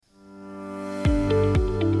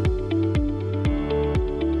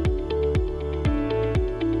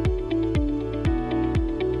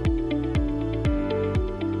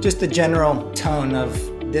just the general tone of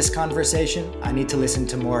this conversation. I need to listen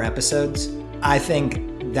to more episodes. I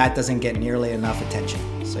think that doesn't get nearly enough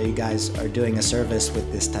attention. So you guys are doing a service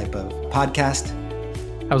with this type of podcast.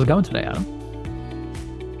 How's it going today, Adam?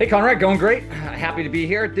 Hey, Conrad, going great. Happy to be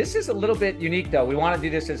here. This is a little bit unique, though. We want to do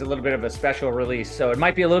this as a little bit of a special release. So it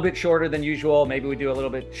might be a little bit shorter than usual. Maybe we do a little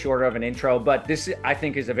bit shorter of an intro, but this, I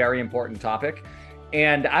think, is a very important topic.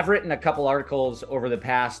 And I've written a couple articles over the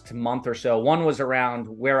past month or so. One was around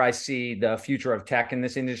where I see the future of tech in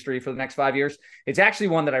this industry for the next 5 years. It's actually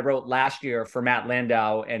one that I wrote last year for Matt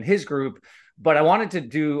Landau and his group. But I wanted to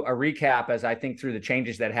do a recap as I think through the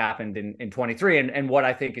changes that happened in 23 and what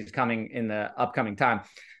I think is coming in the upcoming time.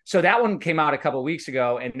 So that one came out a couple of weeks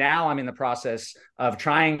ago, and now I'm in the process of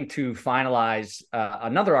trying to finalize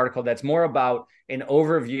another article that's more about an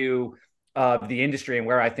overview of the industry and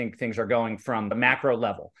where I think things are going from the macro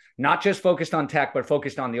level, not just focused on tech, but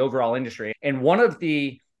focused on the overall industry. And one of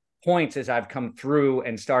the points as I've come through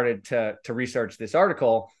and started to research this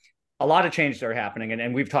article, a lot of changes are happening.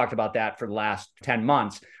 And we've talked about that for the last 10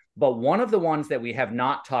 months. But one of the ones that we have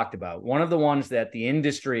not talked about, one of the ones that the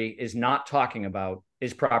industry is not talking about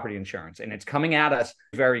is property insurance. And it's coming at us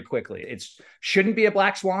very quickly. It shouldn't be a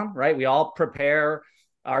black swan, right? We all prepare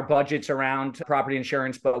our budgets around property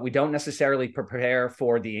insurance, but we don't necessarily prepare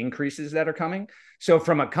for the increases that are coming. So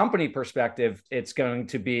from a company perspective, it's going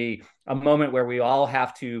to be a moment where we all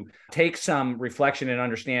have to take some reflection and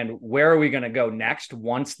understand where are we going to go next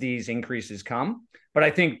once these increases come. But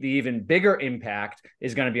I think the even bigger impact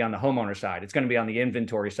is going to be on the homeowner side. It's going to be on the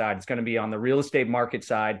inventory side. It's going to be on the real estate market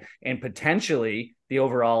side and potentially the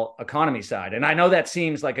overall economy side. And I know that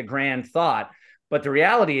seems like a grand thought, but the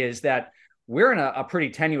reality is that we're in a pretty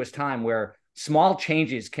tenuous time where small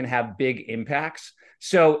changes can have big impacts.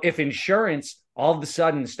 So if insurance all of a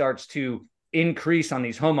sudden starts to increase on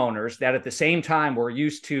these homeowners that at the same time we're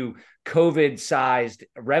used to COVID-sized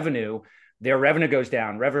revenue, their revenue goes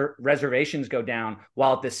down, reservations go down,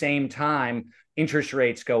 while at the same time, interest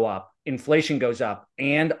rates go up, inflation goes up,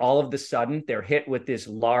 and all of a sudden they're hit with this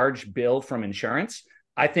large bill from insurance.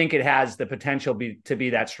 I think it has the potential to be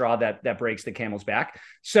that straw that breaks the camel's back.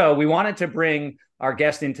 So we wanted to bring our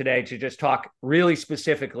guest in today to just talk really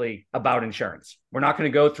specifically about insurance. We're not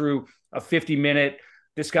going to go through a 50-minute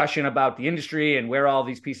discussion about the industry and where all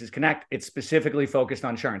these pieces connect. It's specifically focused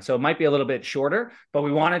on insurance. So it might be a little bit shorter, but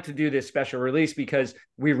we wanted to do this special release because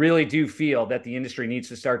we really do feel that the industry needs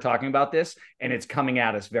to start talking about this, and it's coming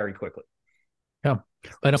at us very quickly. Yeah.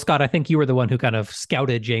 But Scott, I think you were the one who kind of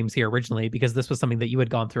scouted James here originally, because this was something that you had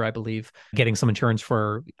gone through, I believe, getting some insurance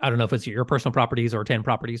for, I don't know if it's your personal properties or 10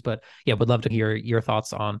 properties, but yeah, would love to hear your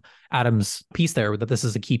thoughts on Adam's piece there, that this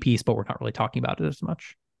is a key piece, but we're not really talking about it as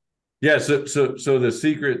much. Yeah. So the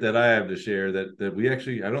secret that I have to share that we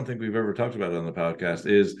actually, I don't think we've ever talked about it on the podcast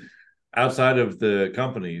is outside of the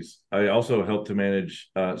companies, I also help to manage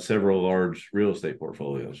several large real estate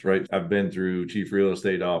portfolios, right? I've been through chief real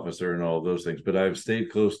estate officer and all of those things, but I've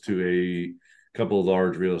stayed close to a couple of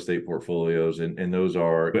large real estate portfolios. And those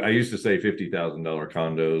are, I used to say $50,000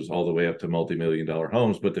 condos all the way up to multi-million-dollar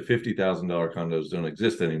homes, but the $50,000 condos don't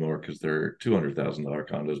exist anymore because they're $200,000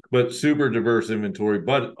 condos. But super diverse inventory,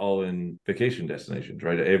 but all in vacation destinations,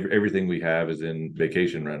 right? Everything we have is in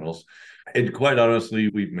vacation rentals. And quite honestly,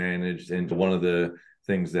 we've managed, and one of the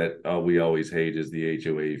things that we always hate is the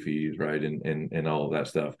HOA fees, right? And all of that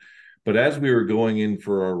stuff. But as we were going in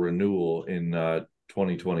for our renewal in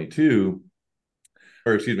 2023,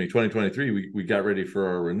 we got ready for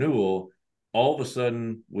our renewal. All of a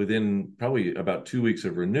sudden, within probably about 2 weeks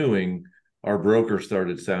of renewing, our broker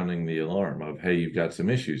started sounding the alarm of, hey, you've got some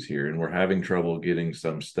issues here, and we're having trouble getting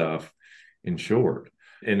some stuff insured.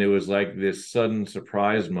 And it was like this sudden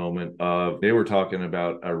surprise moment of, they were talking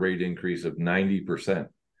about a rate increase of 90%,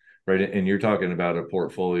 right? And you're talking about a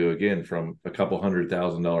portfolio, again, from a couple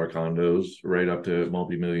 $100,000 condos right up to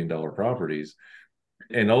multi-million-dollar properties.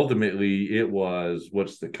 And ultimately it was,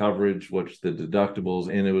 what's the coverage? What's the deductibles?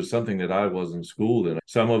 And it was something that I wasn't schooled in.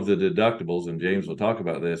 Some of the deductibles, and James will talk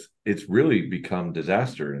about this, it's really become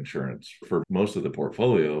disaster insurance for most of the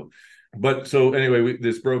portfolio. But so anyway,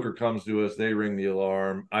 this broker comes to us, they ring the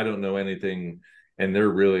alarm. I don't know anything, and they're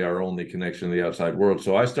really our only connection to the outside world.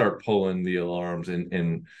 So I start pulling the alarms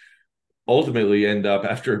and ultimately end up,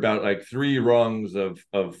 after about like 3 rungs of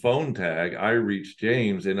phone tag, I reached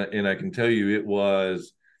James, and I can tell you it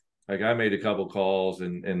was like, I made a couple calls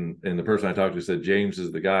and the person I talked to said, James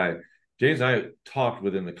is the guy. James and I talked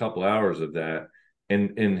within a couple hours of that.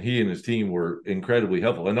 And he and his team were incredibly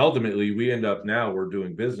helpful. And ultimately, we're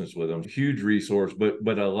doing business with them. Huge resource,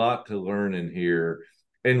 but a lot to learn in here.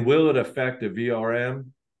 And will it affect a VRM?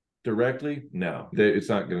 directly, no, it's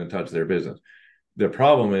not going to touch their business. The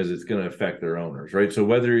problem is it's going to affect their owners, right? So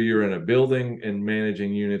whether you're in a building and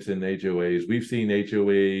managing units in HOAs, we've seen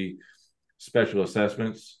HOA special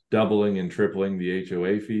assessments doubling and tripling the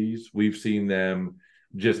HOA fees. We've seen them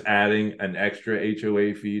just adding an extra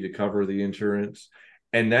HOA fee to cover the insurance.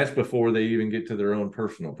 And that's before they even get to their own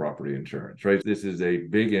personal property insurance, right? This is a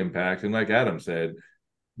big impact. And like Adam said,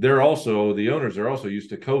 the owners are also used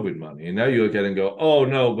to COVID money. And now you look at it and go, oh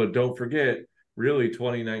no, but don't forget, really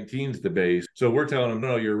 2019 is the base. So we're telling them,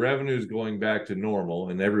 no, your revenue is going back to normal.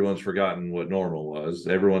 And everyone's forgotten what normal was.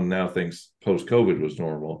 Everyone now thinks post-COVID was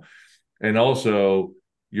normal. And also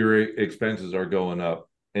your expenses are going up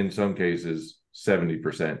in some cases 70%,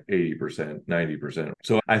 80%, 90%.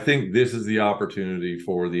 So I think this is the opportunity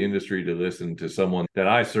for the industry to listen to someone that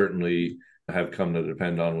I certainly have come to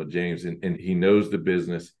depend on with James, and he knows the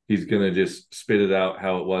business. He's going to just spit it out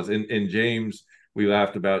how it was. And James, we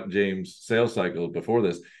laughed about James' sales cycle before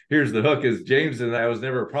this. Here's the hook: is James and I was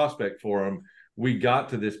never a prospect for him. We got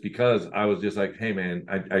to this because I was just like, hey man,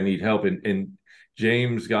 I need help. And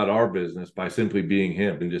James got our business by simply being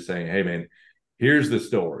him and just saying, hey man, here's the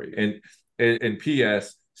story. And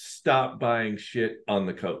P.S. stop buying shit on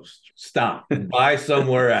the coast. Stop. Buy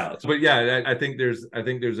somewhere else. But yeah, I think there's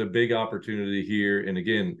a big opportunity here. And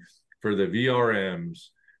again, for the VRMs,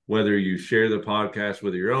 whether you share the podcast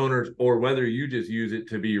with your owners or whether you just use it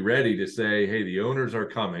to be ready to say, hey, the owners are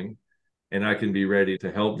coming and I can be ready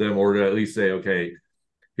to help them, or to at least say, okay,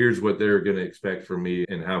 here's what they're going to expect from me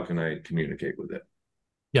and how can I communicate with it.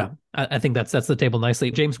 Yeah, I think that sets the table nicely.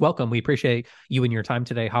 James, welcome. We appreciate you and your time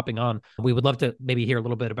today hopping on. We would love to maybe hear a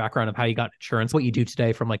little bit of background of how you got insurance, what you do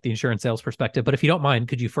today from like the insurance sales perspective. But if you don't mind,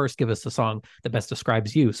 could you first give us a song that best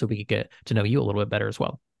describes you so we could get to know you a little bit better as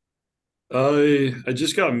well? I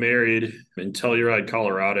just got married in Telluride,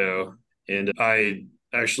 Colorado, and I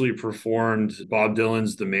actually performed Bob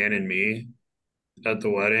Dylan's "The Man in Me" at the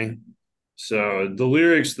wedding. So the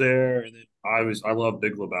lyrics there, and then I love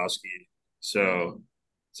Big Lebowski, so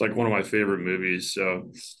it's like one of my favorite movies. So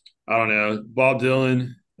I don't know, Bob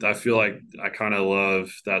Dylan. I feel like I kind of love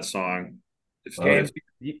that song. James,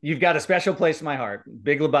 you've got a special place in my heart.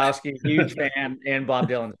 Big Lebowski, huge fan, and Bob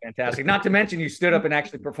Dylan's fantastic. Not to mention you stood up and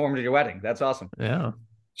actually performed at your wedding. That's awesome. Yeah.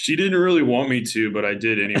 She didn't really want me to, but I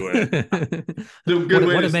did anyway.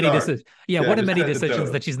 One of many decisions. Yeah, one of many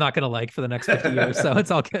decisions that she's not going to like for the next 50 years. So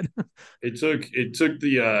it's all good. It took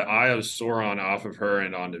the Eye of Sauron off of her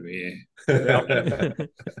and onto me.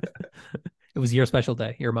 It was your special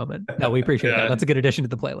day, your moment. No, we appreciate that. That's a good addition to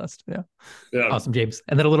the playlist. Yeah. Awesome, James.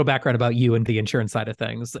 And then a little background about you and the insurance side of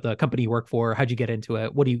things. The company you work for, how'd you get into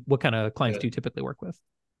it? What kind of clients do you typically work with?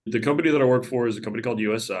 The company that I work for is a company called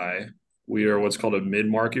USI. We are what's called a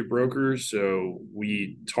mid-market broker. So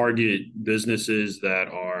we target businesses that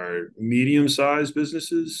are medium-sized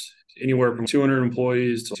businesses, anywhere from 200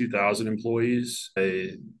 employees to 2,000 employees.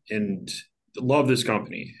 And love this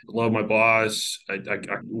company. Love my boss. I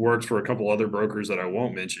worked for a couple other brokers that I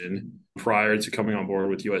won't mention prior to coming on board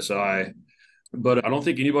with USI. But I don't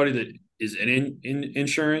think anybody that is in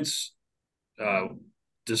insurance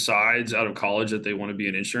decides out of college that they want to be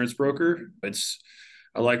an insurance broker.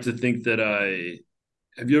 I like to think that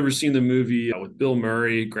have you ever seen the movie with Bill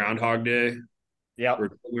Murray, Groundhog Day? Yeah. Where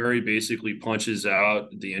Bill Murray basically punches out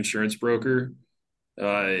the insurance broker,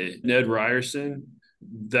 Ned Ryerson.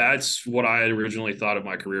 That's what I had originally thought of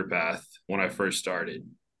my career path when I first started.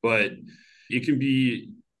 But it can be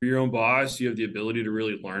your own boss. You have the ability to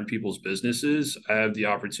really learn people's businesses. I have the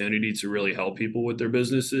opportunity to really help people with their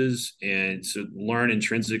businesses and to learn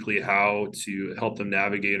intrinsically how to help them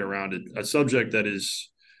navigate around a subject that is,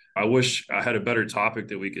 I wish I had a better topic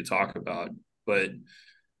that we could talk about, but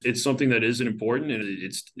it's something that isn't important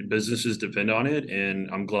and businesses depend on it. And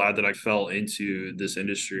I'm glad that I fell into this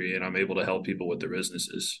industry and I'm able to help people with their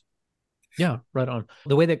businesses. Yeah, right on.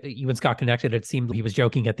 The way that you and Scott connected, it seemed he was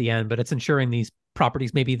joking at the end, but it's insuring these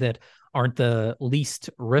properties maybe that aren't the least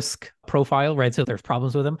risk profile, right? So there's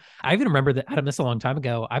problems with them. I even remember that, Adam, this a long time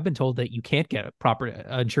ago, I've been told that you can't get proper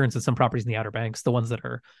insurance in some properties in the Outer Banks, the ones that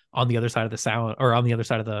are on the other side of the sound or on the other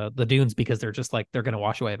side of the dunes, because they're just like, they're going to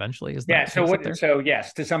wash away eventually. So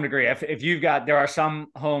yes, to some degree, if you've got, there are some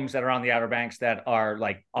homes that are on the Outer Banks that are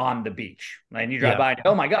like on the beach, right? And you drive by and,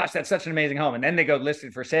 oh my gosh, that's such an amazing home. And then they go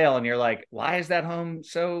listed for sale and you're like, why is that home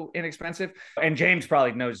so inexpensive? And James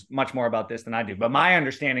probably knows much more about this than I do, but my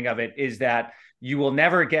understanding of it is that you will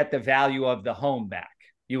never get the value of the home back.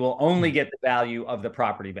 You will only get the value of the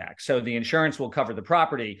property back. So the insurance will cover the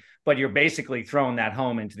property, but you're basically throwing that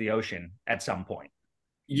home into the ocean at some point.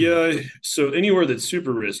 Yeah. So anywhere that's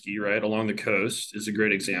super risky, right, along the coast is a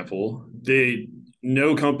great example.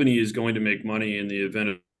 no company is going to make money in the event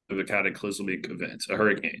of a cataclysmic event, a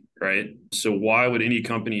hurricane, right? So why would any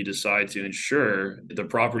company decide to insure the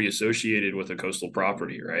property associated with a coastal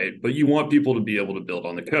property, right? But you want people to be able to build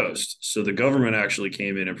on the coast. So the government actually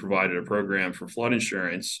came in and provided a program for flood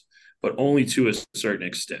insurance, but only to a certain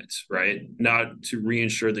extent, right? Not to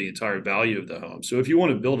reinsure the entire value of the home. So if you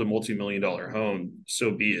want to build a multi-million-dollar home,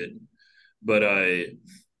 so be it. But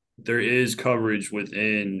there is coverage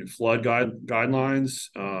within flood guidelines.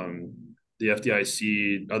 The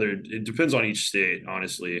FDIC, it depends on each state,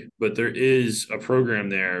 honestly, but there is a program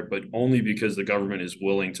there, but only because the government is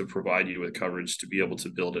willing to provide you with coverage to be able to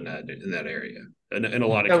build in that area. And in a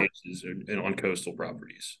lot of cases on coastal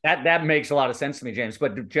properties. That makes a lot of sense to me, James.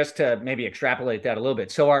 But just to maybe extrapolate that a little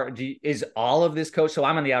bit. So is all of this coast? So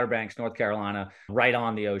I'm on the Outer Banks, North Carolina, right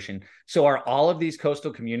on the ocean. So are all of these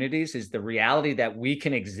coastal communities, is the reality that we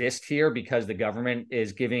can exist here because the government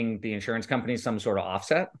is giving the insurance companies some sort of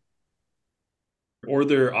offset? Or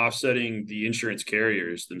they're offsetting the insurance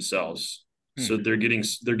carriers themselves. So they're giving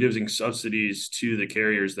subsidies to the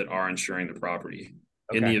carriers that are insuring the property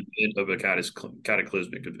in the event of a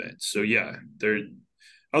cataclysmic event. So yeah,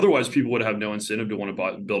 otherwise people would have no incentive to want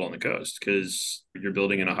to build on the coast because you're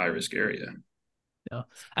building in a high risk area. Yeah.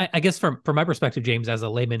 I guess from my perspective, James, as a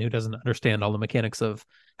layman who doesn't understand all the mechanics of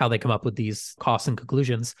how they come up with these costs and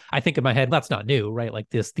conclusions, I think in my head, that's not new, right? Like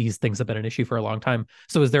these things have been an issue for a long time.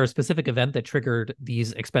 So is there a specific event that triggered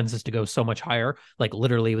these expenses to go so much higher, like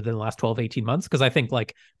literally within the last 12, 18 months? Because I think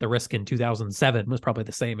like the risk in 2007 was probably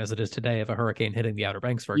the same as it is today of a hurricane hitting the Outer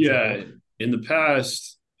Banks, for example. Yeah. In the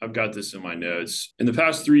past, I've got this in my notes. In the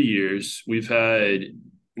past 3 years, we've had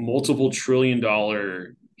multiple $1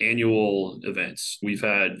 trillion annual events. We've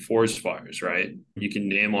had forest fires, right? You can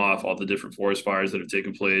name off all the different forest fires that have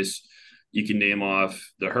taken place. You can name off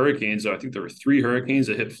the hurricanes. I think there were 3 hurricanes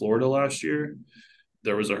that hit Florida last year.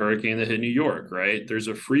 There was a hurricane that hit New York, right? There's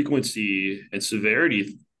a frequency and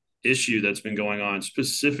severity issue that's been going on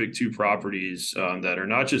specific to properties that are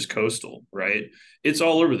not just coastal, right? It's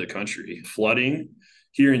all over the country. Flooding.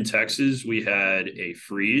 Here in Texas, we had a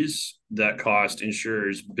freeze that cost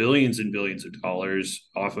insurers billions and billions of dollars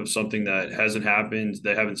off of something that hasn't happened,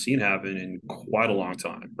 they haven't seen happen in quite a long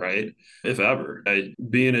time, right? If ever.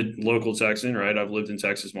 Being a local Texan, right? I've lived in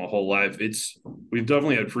Texas my whole life. We've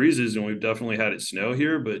definitely had freezes and we've definitely had it snow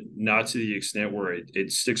here, but not to the extent where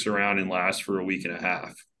it sticks around and lasts for a week and a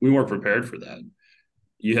half. We weren't prepared for that.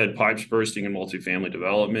 You had pipes bursting in multifamily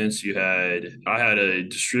developments. I had a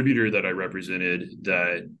distributor that I represented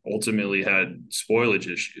that ultimately had spoilage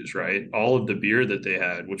issues, right? All of the beer that they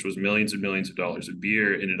had, which was millions and millions of dollars of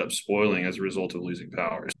beer, ended up spoiling as a result of losing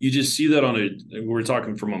power. You just see that we're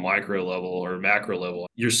talking from a micro level or macro level.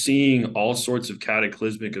 You're seeing all sorts of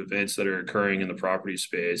cataclysmic events that are occurring in the property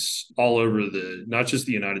space all over not just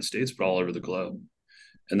the United States, but all over the globe.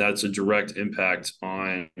 And that's a direct impact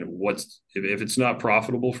on if it's not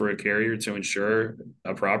profitable for a carrier to insure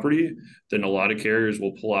a property, then a lot of carriers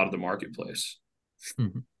will pull out of the marketplace.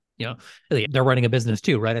 Mm-hmm. Yeah, they're running a business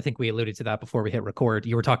too, right? I think we alluded to that before we hit record.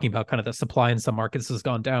 You were talking about kind of the supply in some markets has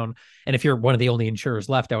gone down. And if you're one of the only insurers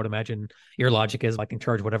left, I would imagine your logic is I can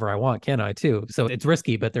charge whatever I want, can I too? So it's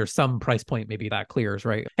risky, but there's some price point maybe that clears,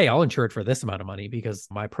 right? Hey, I'll insure it for this amount of money because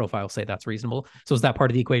my profile say that's reasonable. So is that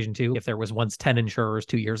part of the equation too? If there was once 10 insurers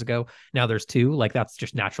 2 years ago, now there's 2, like that's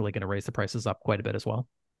just naturally going to raise the prices up quite a bit as well.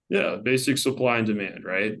 Yeah, basic supply and demand,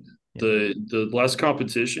 right? The less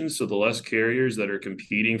competition, so the less carriers that are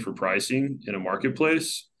competing for pricing in a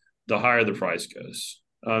marketplace, the higher the price goes.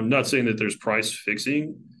 I'm not saying that there's price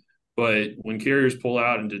fixing, but when carriers pull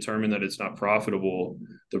out and determine that it's not profitable,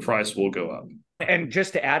 the price will go up. And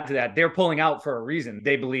just to add to that, they're pulling out for a reason.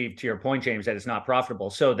 They believe, to your point, James, that it's not profitable.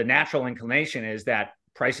 So the natural inclination is that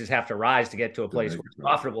prices have to rise to get to a place where it's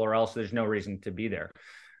profitable, or else there's no reason to be there.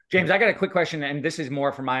 James, I got a quick question, and this is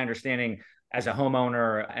more from my understanding as a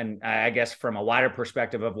homeowner, and I guess from a wider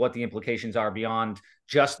perspective of what the implications are beyond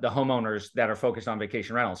just the homeowners that are focused on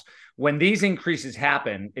vacation rentals. When these increases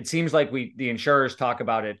happen, it seems like the insurers talk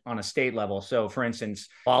about it on a state level. So for instance,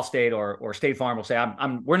 Allstate or State Farm will say,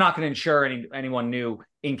 we're not going to insure anyone new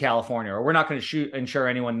in California, or we're not going to insure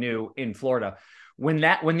anyone new in Florida.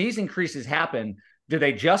 When these increases happen, do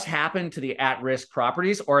they just happen to the at-risk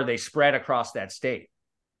properties, or are they spread across that state?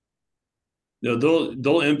 No,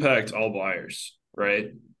 they'll impact all buyers,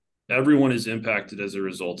 right? Everyone is impacted as a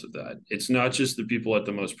result of that. It's not just the people at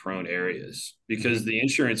the most prone areas, because the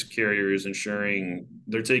insurance carrier is insuring,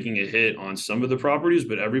 they're taking a hit on some of the properties,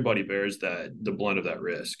 but everybody bears the blunt of that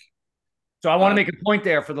risk. So I want to make a point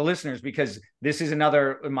there for the listeners, because this is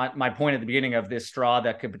another, my point at the beginning of this straw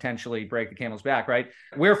that could potentially break the camel's back, right?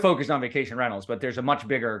 We're focused on vacation rentals, but there's a much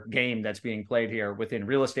bigger game that's being played here within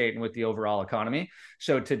real estate and with the overall economy.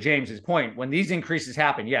 So to James's point, when these increases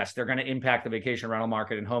happen, yes, they're going to impact the vacation rental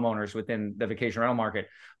market and homeowners within the vacation rental market,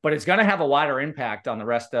 but it's going to have a wider impact on the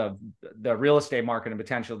rest of the real estate market and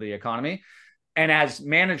potentially the economy. And as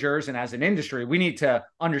managers and as an industry, we need to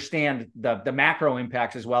understand the macro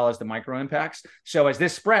impacts as well as the micro impacts. So as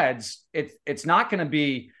this spreads, it's not going to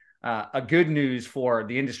be a good news for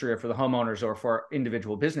the industry or for the homeowners or for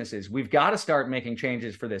individual businesses. We've got to start making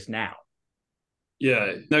changes for this now.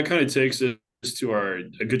 Yeah, that kind of takes us to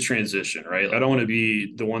a good transition, right? I don't want to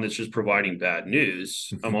be the one that's just providing bad news.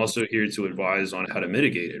 I'm also here to advise on how to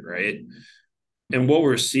mitigate it, right? And what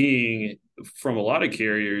we're seeing from a lot of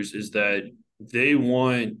carriers is that they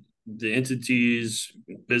want the entities,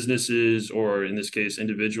 businesses, or in this case,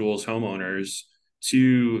 individuals, homeowners,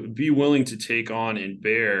 to be willing to take on and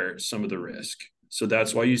bear some of the risk. So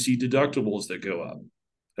that's why you see deductibles that go up.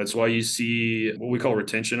 That's why you see what we call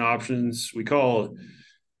retention options.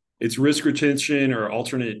 It's risk retention or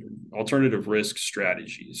alternative risk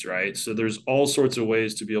strategies, right? So there's all sorts of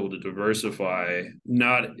ways to be able to diversify,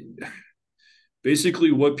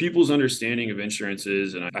 basically what people's understanding of insurance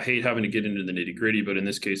is, and I hate having to get into the nitty gritty, but in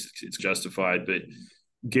this case, it's justified. But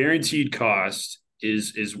guaranteed cost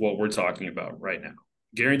is what we're talking about right now.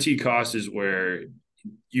 Guaranteed cost is where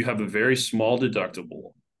you have a very small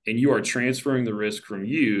deductible and you are transferring the risk from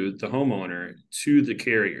you, the homeowner, to the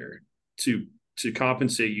carrier to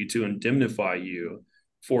compensate you, to indemnify you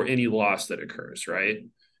for any loss that occurs, right?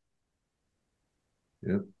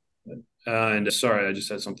 Yep. And sorry, I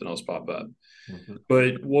just had something else pop up. Mm-hmm.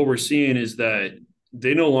 But what we're seeing is that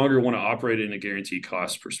they no longer want to operate in a guaranteed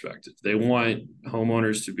cost perspective. They want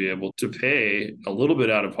homeowners to be able to pay a little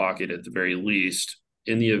bit out of pocket at the very least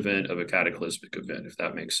in the event of a cataclysmic event, if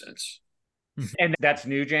that makes sense. And that's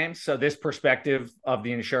new, James. So this perspective of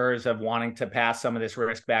the insurers of wanting to pass some of this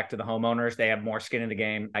risk back to the homeowners, they have more skin in the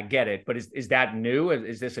game. I get it. But is that new?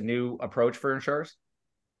 Is this a new approach for insurers?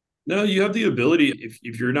 No, you have the ability,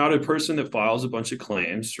 if you're not a person that files a bunch of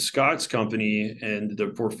claims, Scott's company and the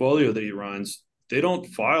portfolio that he runs, they don't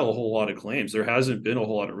file a whole lot of claims. There hasn't been a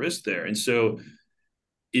whole lot of risk there. And so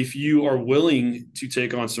if you are willing to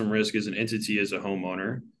take on some risk as an entity, as a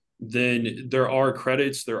homeowner, then there are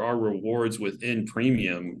credits, there are rewards within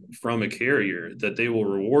premium from a carrier that they will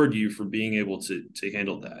reward you for being able to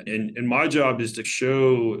handle that. And my job is to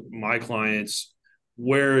show my clients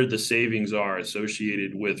where the savings are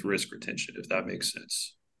associated with risk retention, if that makes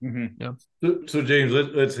sense. Mm-hmm. Yeah. So James,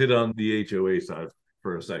 let's hit on the HOA side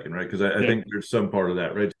for a second, right? Because I think there's some part of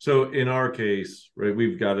that, right? So in our case, right,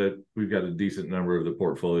 we've got a decent number of the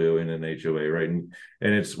portfolio in an HOA, right? And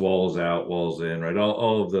it's walls out, walls in, right?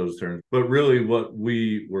 All of those terms. But really what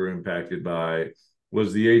we were impacted by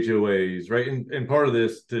was the HOAs, right? And part of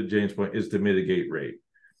this, to James' point, is to mitigate rate,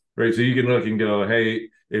 right? So you can look and go, hey,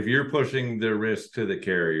 if you're pushing the risk to the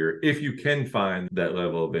carrier, if you can find that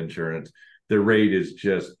level of insurance, the rate is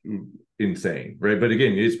just insane, right? But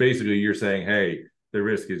again, it's basically you're saying, hey, the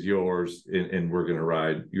risk is yours and we're going to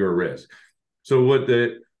ride your risk. So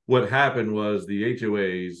what happened was the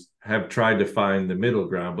HOAs have tried to find the middle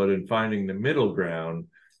ground, but in finding the middle ground,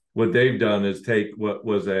 what they've done is take what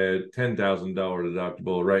was a $10,000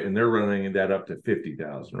 deductible, right? And they're running that up to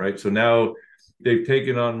 $50,000, right? So now they've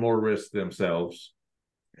taken on more risk themselves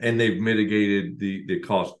and they've mitigated the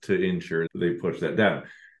cost to insure. They push that down.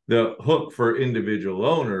 The hook for individual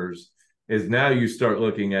owners is now you start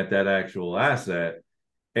looking at that actual asset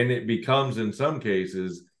and it becomes, in some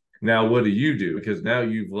cases, now what do? Because now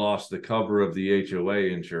you've lost the cover of the HOA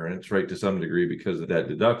insurance, right, to some degree because of that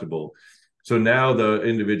deductible. So now the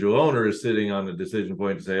individual owner is sitting on the decision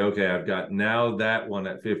point to say, okay, I've got now that one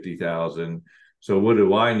at 50,000. So what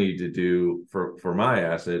do I need to do for my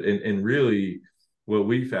asset? And really what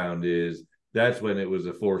we found is that's when it was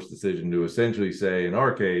a forced decision to essentially say, in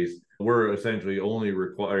our case, we're essentially only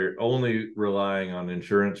relying on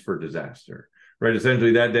insurance for disaster, right?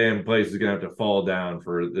 Essentially that damn place is going to have to fall down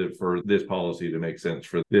for this policy to make sense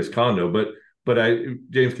for this condo. But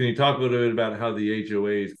James, can you talk a little bit about how the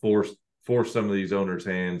HOAs force some of these owners'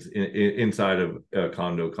 hands inside of a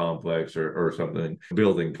condo complex or something,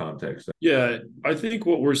 building context? Yeah, I think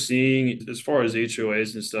what we're seeing as far as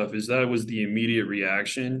HOAs and stuff is that was the immediate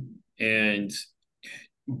reaction. And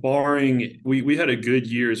barring, we had a good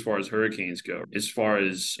year as far as hurricanes go, as far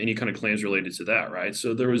as any kind of claims related to that, right?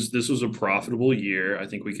 So this was a profitable year, I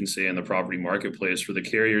think we can say, in the property marketplace for the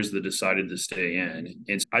carriers that decided to stay in.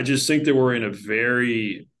 And I just think that we're in a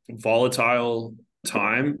very volatile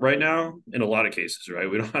time right now in a lot of cases, right?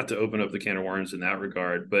 We don't have to open up the can of worms in that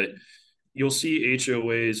regard, but you'll see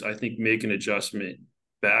HOAs, I think, make an adjustment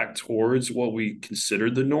back towards what we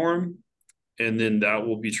considered the norm. And then that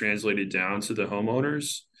will be translated down to the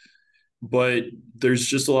homeowners. But there's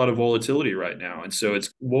just a lot of volatility right now. And so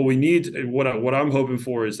it's what we need. What I'm hoping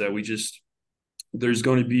for is that there's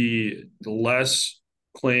going to be less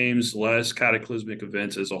claims, less cataclysmic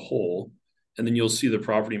events as a whole. And then you'll see the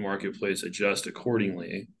property marketplace adjust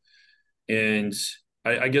accordingly. And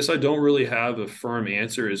I guess I don't really have a firm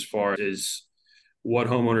answer as far as what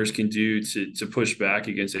homeowners can do to push back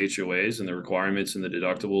against HOAs and the requirements and the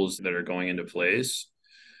deductibles that are going into place.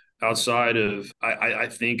 Outside of, I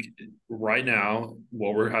think right now,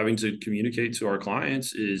 what we're having to communicate to our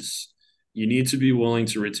clients is you need to be willing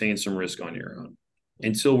to retain some risk on your own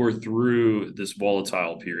until we're through this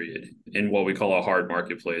volatile period in what we call a hard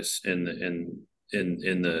marketplace in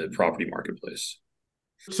the property marketplace.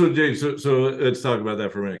 So James, so let's talk about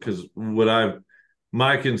that for a minute, because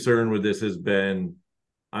my concern with this has been,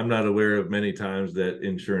 I'm not aware of many times that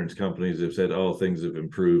insurance companies have said, oh, things have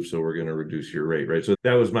improved, so we're going to reduce your rate, right? So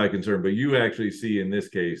that was my concern. But you actually see in this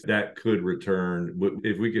case that could return.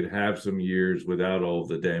 If we could have some years without all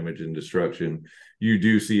the damage and destruction, you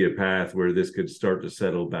do see a path where this could start to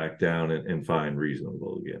settle back down and find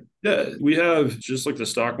reasonable again. Yeah, we have, just like the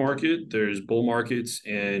stock market, there's bull markets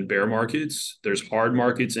and bear markets. There's hard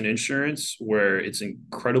markets in insurance where it's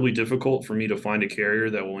incredibly difficult for me to find a carrier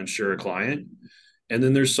that will insure a client. And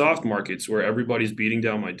then there's soft markets where everybody's beating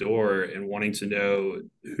down my door and wanting to know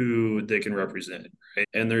who they can represent, right?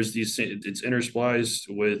 And there's it's interspliced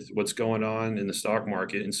with what's going on in the stock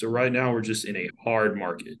market. And so right now we're just in a hard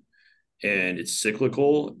market, and it's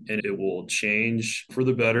cyclical and it will change for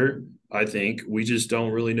the better. I think we just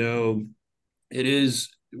don't really know.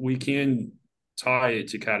 We can tie it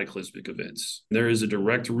to cataclysmic events. There is a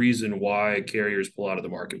direct reason why carriers pull out of the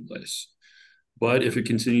marketplace. But if it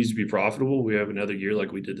continues to be profitable, we have another year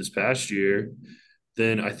like we did this past year,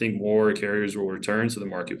 then I think more carriers will return to the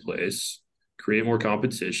marketplace, create more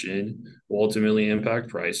competition, will ultimately impact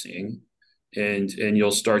pricing, and you'll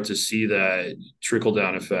start to see that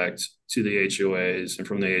trickle-down effect to the HOAs and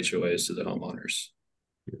from the HOAs to the homeowners.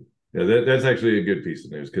 Yeah, that's actually a good piece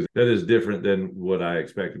of news, because that is different than what I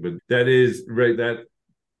expected. But that is right,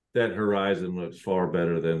 that horizon looks far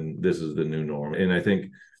better than this is the new norm. And I think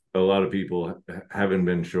a lot of people haven't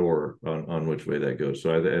been sure on which way that goes.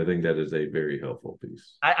 So I think that is a very helpful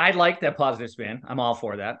piece. I like that positive spin. I'm all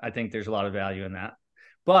for that. I think there's a lot of value in that.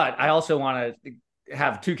 But I also want to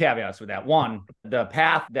have two caveats with that. One, the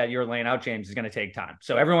path that you're laying out, James, is going to take time.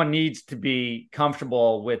 So everyone needs to be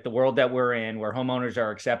comfortable with the world that we're in, where homeowners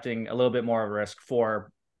are accepting a little bit more of a risk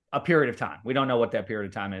for a period of time. We don't know what that period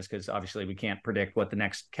of time is, because obviously we can't predict what the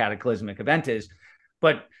next cataclysmic event is.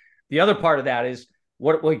 But the other part of that is,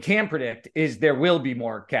 what we can predict is there will be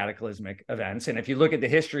more cataclysmic events. And if you look at the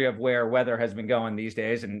history of where weather has been going these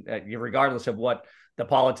days, and regardless of what the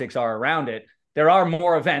politics are around it, there are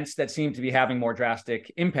more events that seem to be having more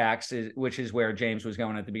drastic impacts, which is where James was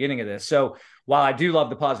going at the beginning of this. So while I do love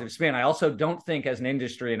the positive spin, I also don't think as an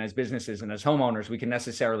industry and as businesses and as homeowners, we can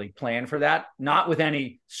necessarily plan for that, not with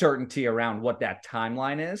any certainty around what that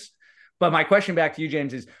timeline is. But my question back to you,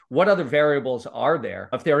 James, is what other variables are there?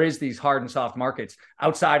 If there is these hard and soft markets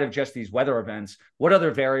outside of just these weather events, what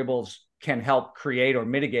other variables can help create or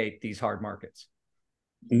mitigate these hard markets?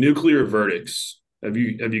 Nuclear verdicts. Have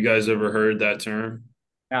you guys ever heard that term?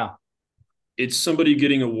 No. It's somebody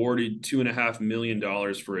getting awarded $2.5 million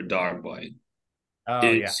for a dog bite. Oh,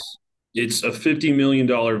 It's a $50 million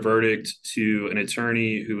verdict to an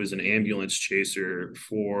attorney who was an ambulance chaser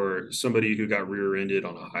for somebody who got rear-ended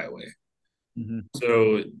on a highway. Mm-hmm.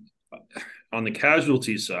 So on the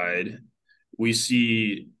casualty side, we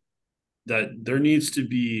see that there needs to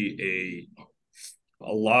be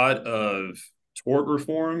a lot of tort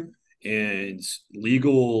reform and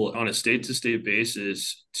legal on a state-to-state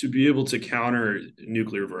basis to be able to counter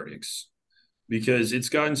nuclear verdicts, because it's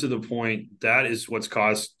gotten to the point that is what's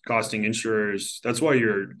costing insurers. That's why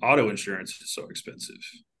your auto insurance is so expensive.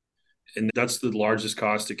 And that's the largest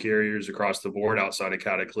cost to carriers across the board outside of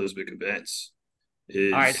cataclysmic events.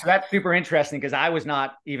 All right, so that's super interesting, because I was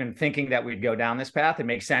not even thinking that we'd go down this path. It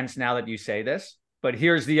makes sense now that you say this. But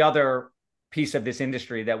here's the other piece of this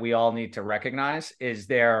industry that we all need to recognize is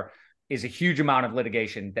there is a huge amount of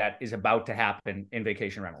litigation that is about to happen in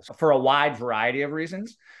vacation rentals for a wide variety of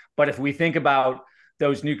reasons. But if we think about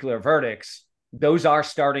those nuclear verdicts, those are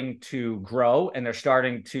starting to grow, and they're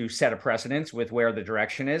starting to set a precedence with where the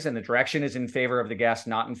direction is. And the direction is in favor of the guests,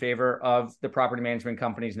 not in favor of the property management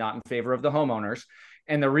companies, not in favor of the homeowners.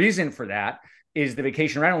 And the reason for that is the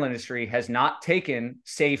vacation rental industry has not taken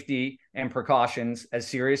safety and precautions as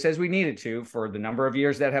serious as we needed to for the number of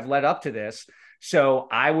years that have led up to this. So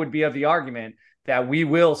I would be of the argument that we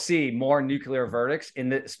will see more nuclear verdicts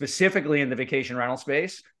specifically in the vacation rental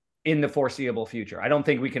space in the foreseeable future. I don't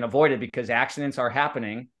think we can avoid it because accidents are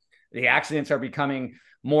happening. The accidents are becoming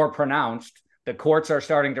more pronounced. The courts are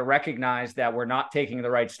starting to recognize that we're not taking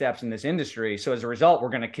the right steps in this industry. So as a result, we're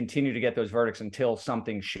going to continue to get those verdicts until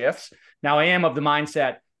something shifts. Now, I am of the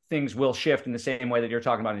mindset things will shift in the same way that you're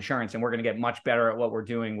talking about insurance, and we're going to get much better at what we're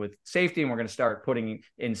doing with safety, and we're going to start putting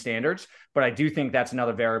in standards. But I do think that's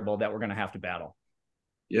another variable that we're going to have to battle.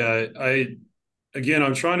 Yeah,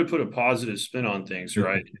 I'm trying to put a positive spin on things,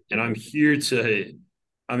 right? And I'm here to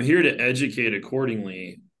educate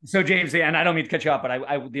accordingly. So James, and I don't mean to cut you off,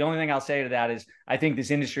 but the only thing I'll say to that is I think this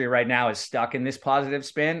industry right now is stuck in this positive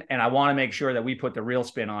spin, and I want to make sure that we put the real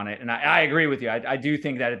spin on it. And I agree with you. I do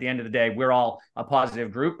think that at the end of the day, we're all a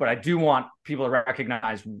positive group, but I do want people to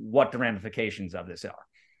recognize what the ramifications of this are.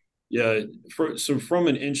 Yeah. So from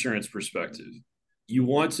an insurance perspective, you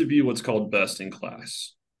want to be what's called best in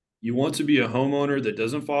class. You want to be a homeowner that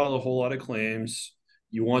doesn't file a whole lot of claims.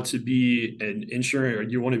 You want to be an insurer, or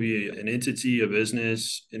you want to be an entity, a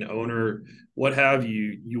business, an owner, what have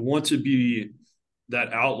you. You want to be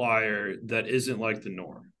that outlier that isn't like the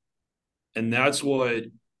norm. And that's what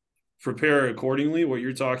prepare accordingly. What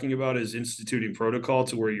you're talking about is instituting protocol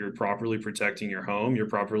to where you're properly protecting your home, you're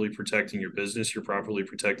properly protecting your business, you're properly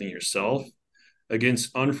protecting yourself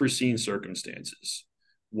against unforeseen circumstances,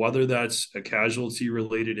 whether that's a casualty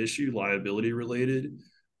related issue, liability related,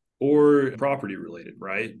 or property related,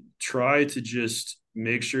 right? Try to just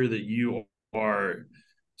make sure that you are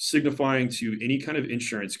signifying to any kind of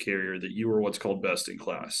insurance carrier that you are what's called best in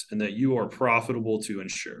class and that you are profitable to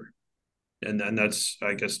insure. And then that's,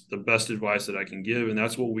 I guess, the best advice that I can give. And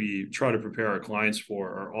that's what we try to prepare our clients for,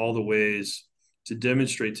 are all the ways to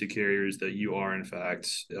demonstrate to carriers that you are, in fact,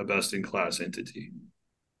 a best in class entity.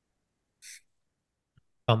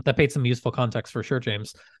 That paid some useful context for sure,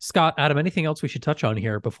 James. Scott, Adam, anything else we should touch on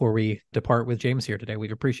here before we depart with James here today?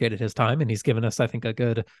 We've appreciated his time, and he's given us, I think,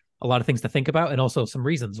 a lot of things to think about, and also some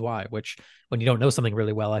reasons why, which when you don't know something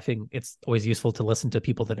really well, I think it's always useful to listen to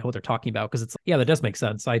people that know what they're talking about, because that does make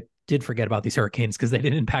sense. I did forget about these hurricanes because they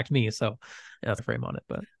didn't impact me. So that's a frame on it.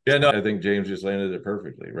 But yeah, no, I think James just landed it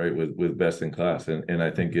perfectly, right? With best in class. And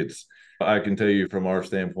I think I can tell you from our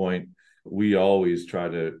standpoint, we always try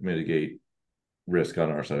to mitigate risk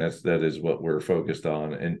on our side. That is what we're focused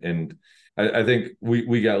on. And I think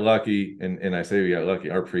we got lucky, and I say we got lucky,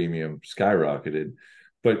 our premium skyrocketed.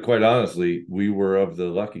 But quite honestly, we were of the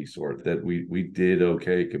lucky sort that we did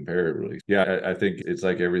okay comparatively. Yeah, I think it's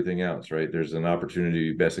like everything else, right? There's an opportunity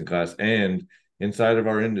to be best in class. And inside of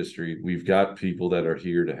our industry, we've got people that are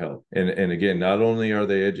here to help. And again, not only are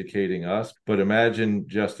they educating us, but imagine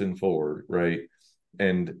Justin Ford, right?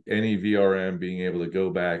 And any VRM being able to go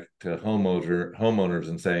back to homeowners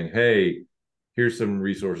and saying, hey, here's some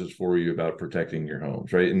resources for you about protecting your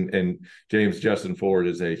homes, right? And Justin Ford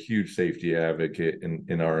is a huge safety advocate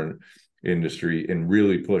in our industry and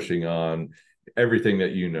really pushing on everything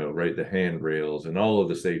that right? The handrails and all of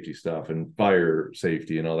the safety stuff and fire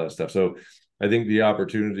safety and all that stuff. So I think the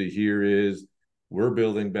opportunity here is we're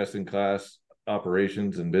building best-in-class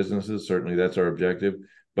operations and businesses. Certainly that's our objective.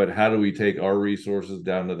 But how do we take our resources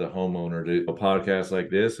down to the homeowner, to a podcast like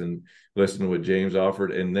this, and listen to what James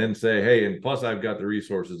offered, and then say, hey, and plus I've got the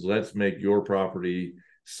resources. Let's make your property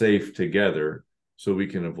safe together so we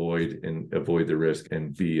can avoid the risk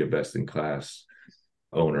and be a best-in-class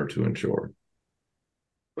owner to insure.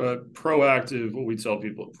 Proactive, what we tell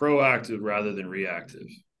people, proactive rather than reactive.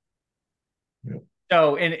 Yeah.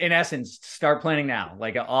 So in essence, start planning now.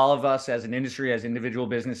 Like all of us as an industry, as individual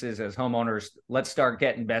businesses, as homeowners, let's start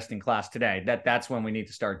getting best in class today. That's when we need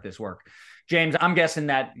to start this work. James, I'm guessing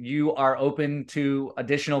that you are open to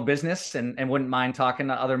additional business and wouldn't mind talking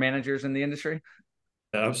to other managers in the industry.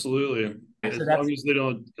 Absolutely. As long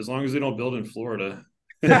as they don't build in Florida.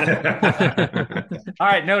 All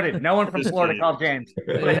right, noted. No one from Florida called James.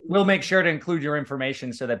 We'll make sure to include your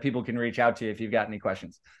information so that people can reach out to you if you've got any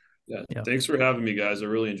questions. Yeah. Thanks for having me, guys. I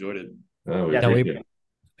really enjoyed it.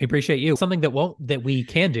 We appreciate you. Something that we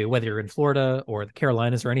can do, whether you're in Florida or the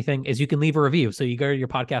Carolinas or anything, is you can leave a review. So you go to your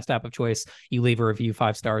podcast app of choice, you leave a review,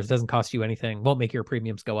 5 stars. It doesn't cost you anything. Won't make your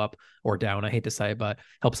premiums go up or down. I hate to say, but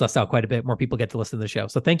helps us out quite a bit. More people get to listen to the show.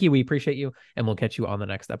 So thank you. We appreciate you. And we'll catch you on the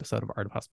next episode of Art of Hospitality.